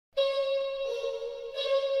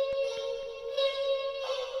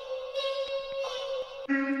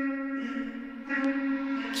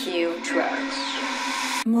tracks.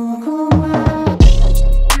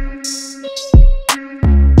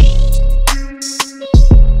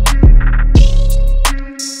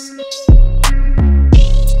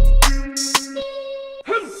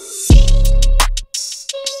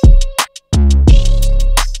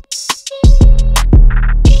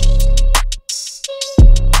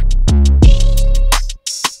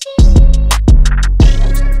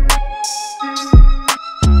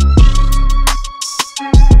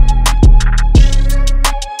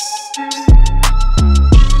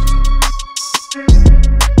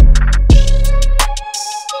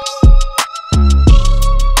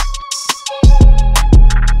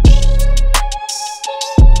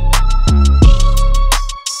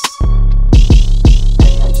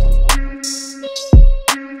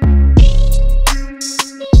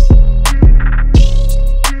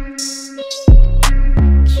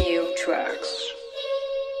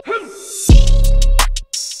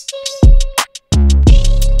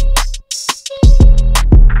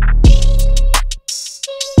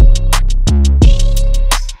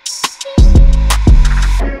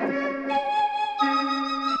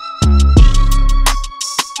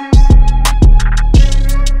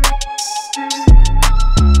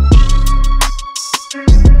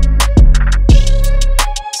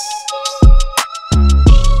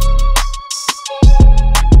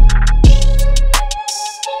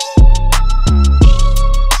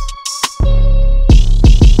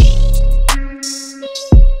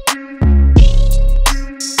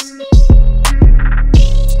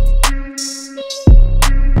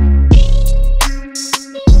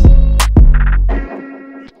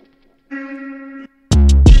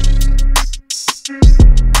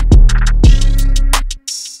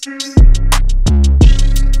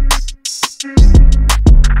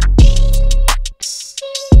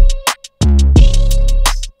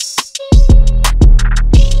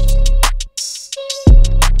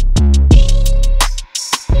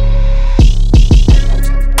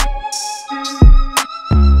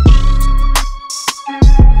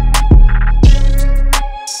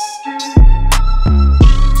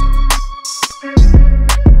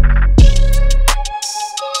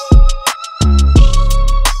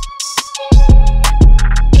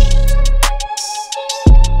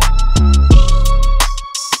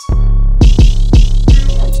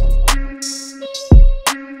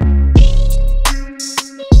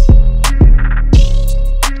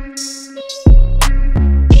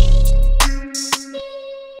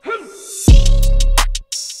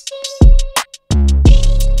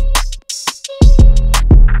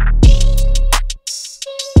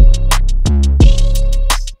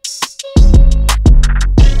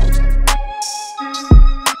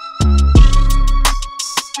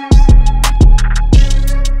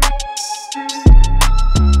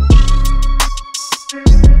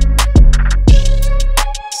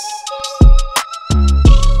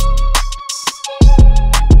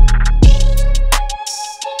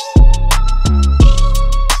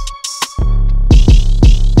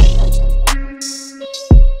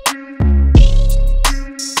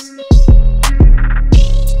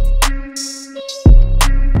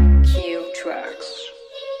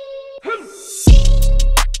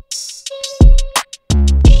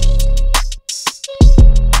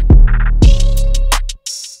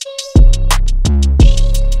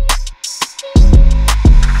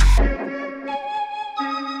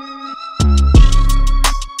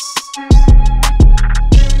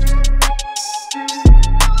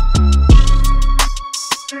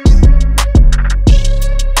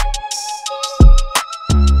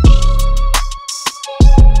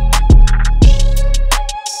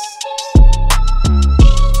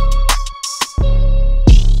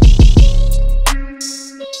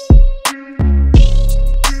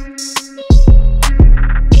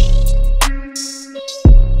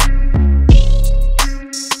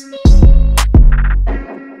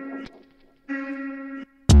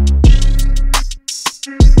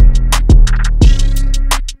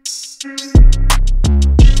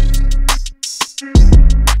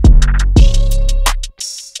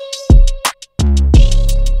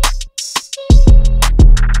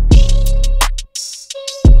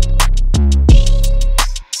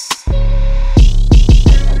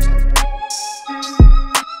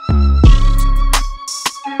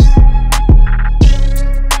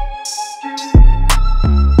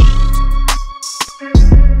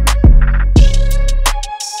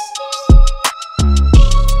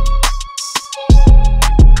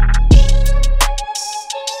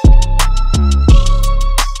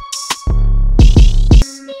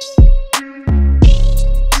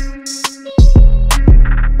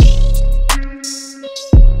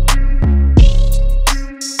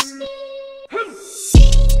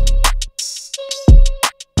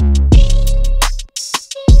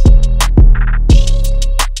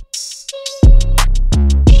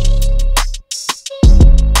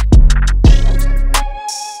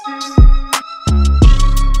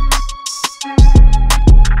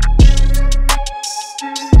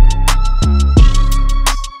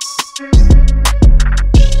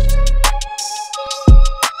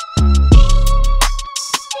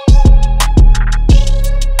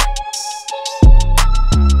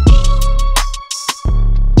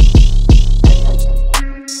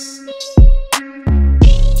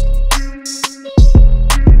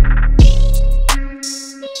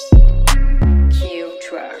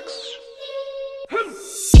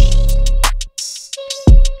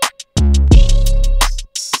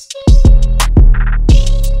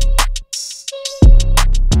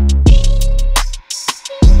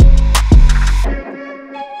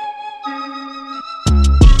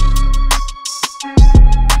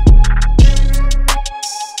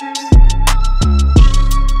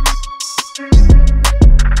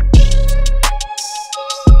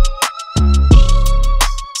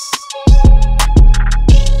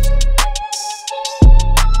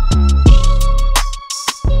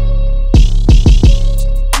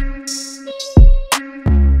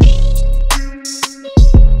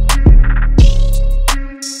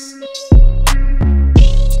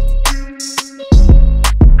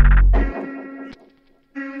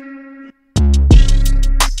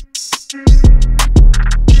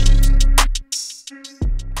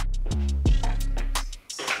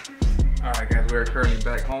 We're currently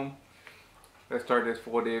back home. Let's start this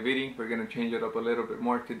full day of eating. We're gonna change it up a little bit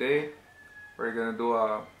more today. We're gonna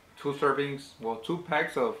do 2 servings, well 2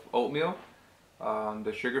 packs of oatmeal,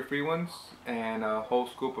 the sugar-free ones, and a whole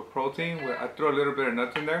scoop of protein. I threw a little bit of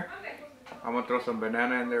nuts in there. I'm gonna throw some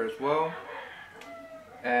banana in there as well.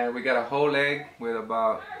 And we got a whole egg with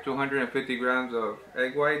about 250 grams of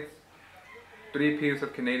egg whites, 3 pieces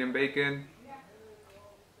of Canadian bacon.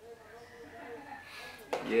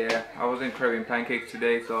 Yeah, I wasn't craving pancakes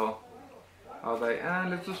today, so I was like,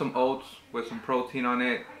 let's do some oats with some protein on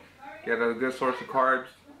it. Get a good source of carbs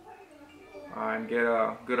and get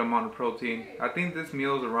a good amount of protein. I think this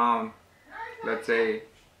meal is around, let's say,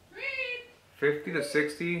 50 to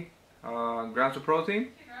 60 grams of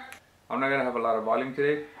protein. I'm not gonna have a lot of volume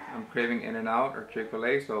today. I'm craving In-N-Out or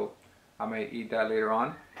Chick-fil-A, so I may eat that later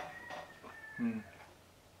on.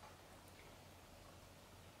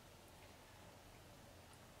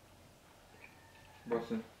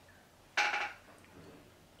 Bustin'.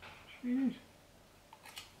 Jeez.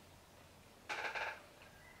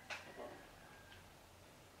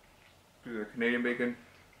 Do the Canadian bacon.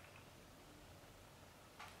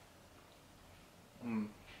 Let's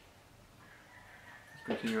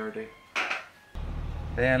continue our day.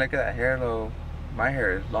 Damn, look at that hair though. My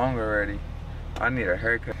hair is long already. I need a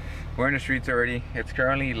haircut. We're in the streets already. It's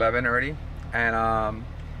currently 11 already. And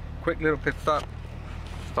quick little pit stop.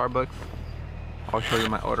 Starbucks. I'll show you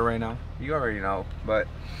my order right now. You already know, but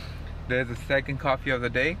there's the second coffee of the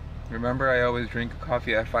day. Remember, I always drink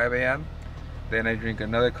coffee at 5 a.m. Then I drink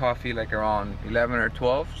another coffee like around 11 or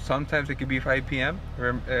 12. Sometimes it could be 5 p.m.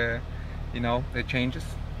 You know, it changes.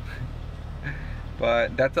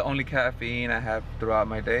 But that's the only caffeine I have throughout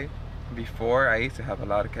my day. Before, I used to have a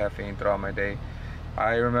lot of caffeine throughout my day.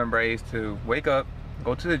 I remember I used to wake up,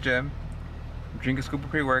 go to the gym, drink a scoop of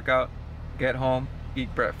pre-workout, get home,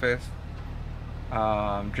 eat breakfast,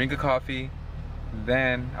 drink a coffee,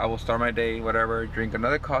 then I will start my day, whatever, drink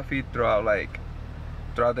another coffee throughout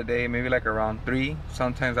the day, maybe like around 3.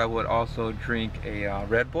 Sometimes I would also drink a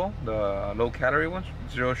Red Bull, the low calorie ones,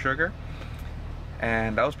 0 sugar.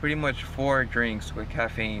 And that was pretty much 4 drinks with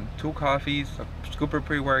caffeine, 2 coffees, a scoop of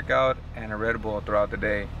pre-workout, and a Red Bull throughout the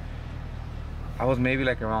day. I was maybe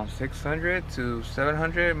like around 600 to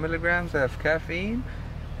 700 milligrams of caffeine.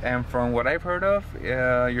 And from what I've heard of,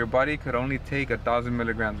 your body could only take 1,000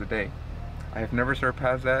 milligrams a day. I have never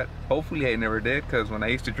surpassed that. Hopefully I never did, because when I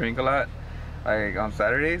used to drink a lot, like on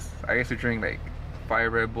Saturdays, I used to drink like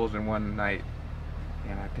 5 Red Bulls in one night.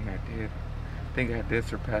 And I think I did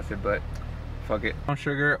surpass it, but fuck it. Brown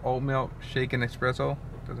sugar, oat milk, shaken espresso.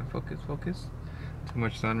 Doesn't focus. Too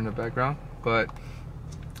much sun in the background. But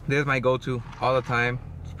this is my go-to all the time.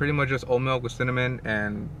 It's pretty much just oat milk with cinnamon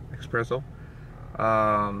and espresso.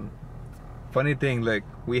 Funny thing, like,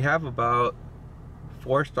 we have about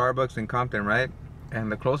 4 Starbucks in Compton, right?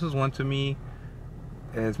 And the closest one to me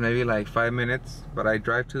is maybe like 5 minutes, but I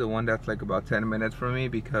drive to the one that's like about 10 minutes from me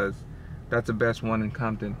because that's the best one in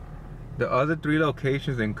Compton. The other 3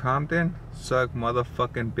 locations in Compton suck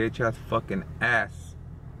motherfucking bitch ass fucking ass.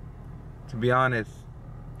 To be honest,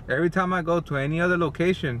 every time I go to any other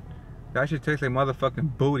location, that shit tastes like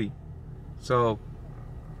motherfucking booty. So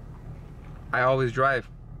I always drive.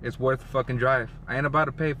 It's worth the fucking drive. I ain't about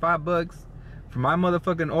to pay $5 for my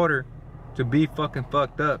motherfucking order to be fucking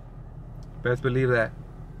fucked up. Best believe that.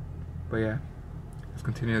 But yeah, let's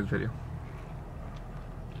continue this video.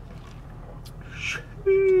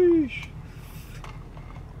 Sheesh.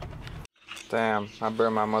 Damn, I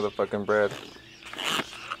burned my motherfucking bread.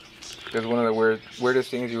 This is one of the weirdest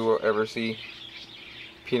things you will ever see.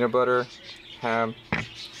 Peanut butter, ham,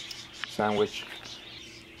 sandwich.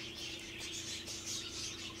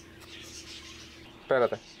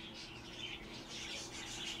 Espérate.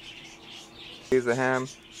 Here's the ham,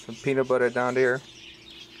 some peanut butter down there.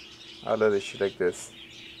 I love this shit like this.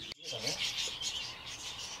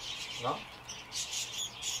 No?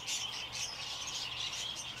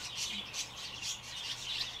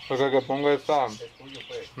 Porque que pongo esta. Es tuyo,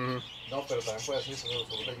 pues. No, pero también puede ser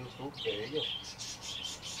sobre YouTube de ellos.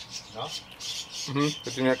 ¿No?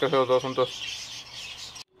 Que tenía que hacer los dos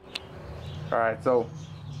juntos. Alright, so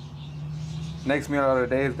next meal of the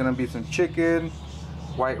day is gonna be some chicken,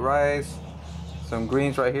 white rice, some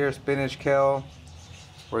greens right here, spinach, kale.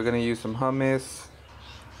 We're gonna use some hummus,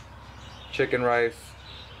 chicken rice,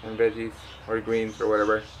 and veggies or greens or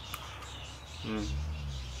whatever.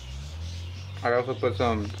 I also put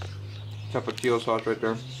some tapatio sauce right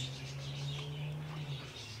there.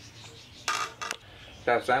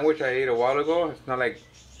 That sandwich I ate a while ago, it's not like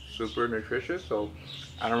super nutritious, so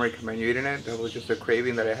I don't recommend you eating it. That was just a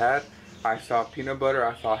craving that I had. I saw peanut butter,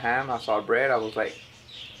 I saw ham, I saw bread. I was like,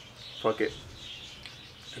 fuck it,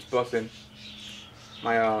 it's busting.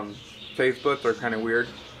 My taste buds are kind of weird.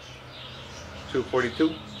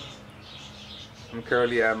 2:42. I'm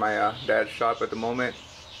currently at my dad's shop at the moment.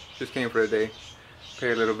 Just came for the day,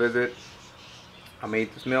 pay a little visit. I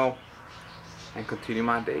made this meal and continue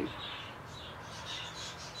my day.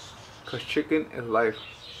 Cause chicken is life.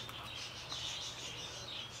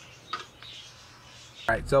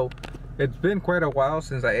 Alright, so it's been quite a while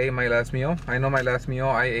since I ate my last meal. I know my last meal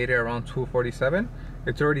I ate it around 2:47.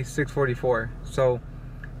 It's already 6:44. So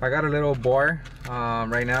I got a little bar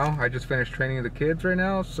right now. I just finished training the kids right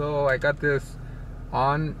now. So I got this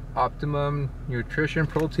On Optimum Nutrition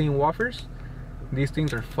Protein Wafers. These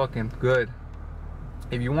things are fucking good.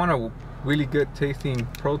 If you want a really good tasting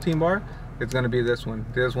protein bar, it's gonna be this one.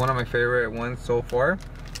 This is one of my favorite ones so far.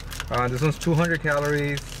 This one's 200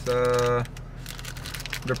 calories.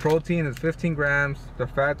 The protein is 15 grams. The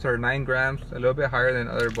fats are 9 grams, a little bit higher than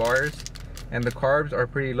other bars. And the carbs are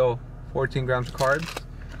pretty low, 14 grams of carbs.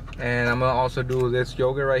 And I'm gonna also do this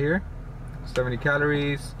yogurt right here, 70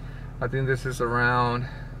 calories. I think this is around,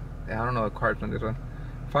 I don't know the carbs on this one.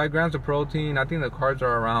 5 grams of protein. I think the carbs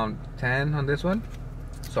are around 10 on this one.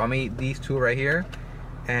 So I'm gonna eat these two right here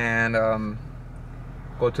and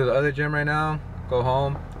go to the other gym right now, go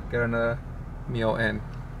home, get another meal in.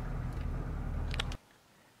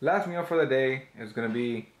 Last meal for the day is gonna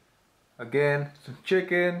be, again, some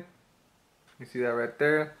chicken. You see that right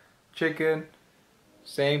there? Chicken.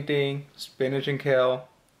 Same thing, spinach and kale.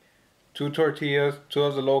 2 tortillas, 2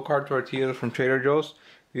 of the low carb tortillas from Trader Joe's.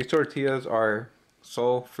 These tortillas are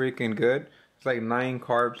so freaking good. It's like 9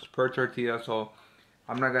 carbs per tortilla, so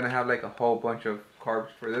I'm not gonna have like a whole bunch of carbs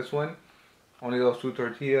for this one. Only those 2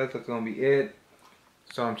 tortillas, that's gonna be it.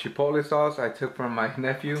 Some chipotle sauce I took from my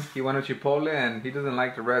nephew. He wanted chipotle and he doesn't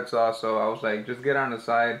like the red sauce, so I was like, just get on the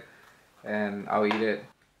side and I'll eat it.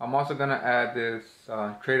 I'm also gonna add this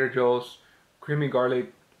Trader Joe's creamy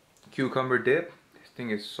garlic cucumber dip. This thing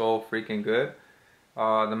is so freaking good.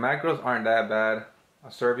 The macros aren't that bad.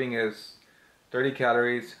 A serving is 30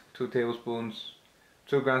 calories, 2 tablespoons,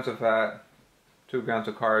 2 grams of fat, 2 grams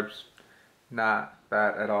of carbs. Not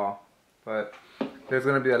bad at all. But this is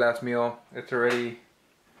gonna be the last meal. It's already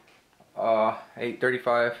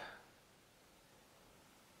 8:35.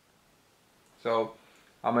 So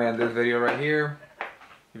I'm gonna end this video right here.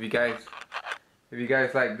 If you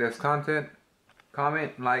guys like this content,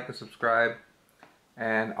 comment, like, and subscribe,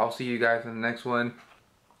 and I'll see you guys in the next one.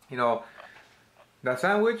 You know, that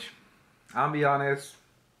sandwich, I'll be honest,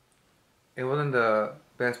 it wasn't the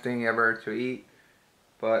best thing ever to eat,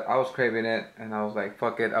 but I was craving it and I was like,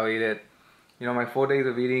 fuck it, I'll eat it. You know, my 4 days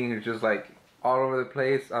of eating is just like all over the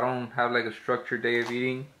place. I don't have like a structured day of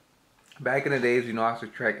eating. Back in the days, you know, I used to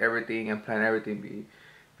track everything and plan everything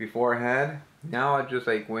beforehand. Now I just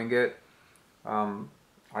like wing it.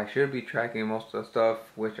 I should be tracking most of the stuff,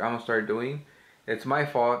 which I'm gonna start doing. It's my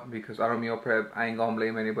fault because I don't meal prep. I ain't gonna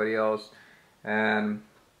blame anybody else. And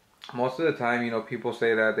most of the time, you know, people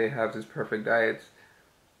say that they have this perfect diets.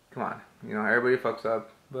 Come on, you know, everybody fucks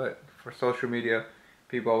up. But for social media,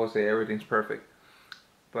 people always say everything's perfect.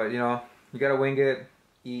 But you know, you gotta wing it,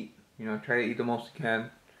 eat. You know, try to eat the most you can.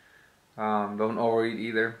 Don't overeat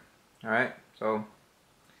either. Alright, so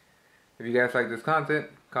if you guys like this content,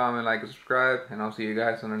 comment, like, and subscribe, and I'll see you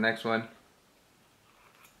guys on the next one.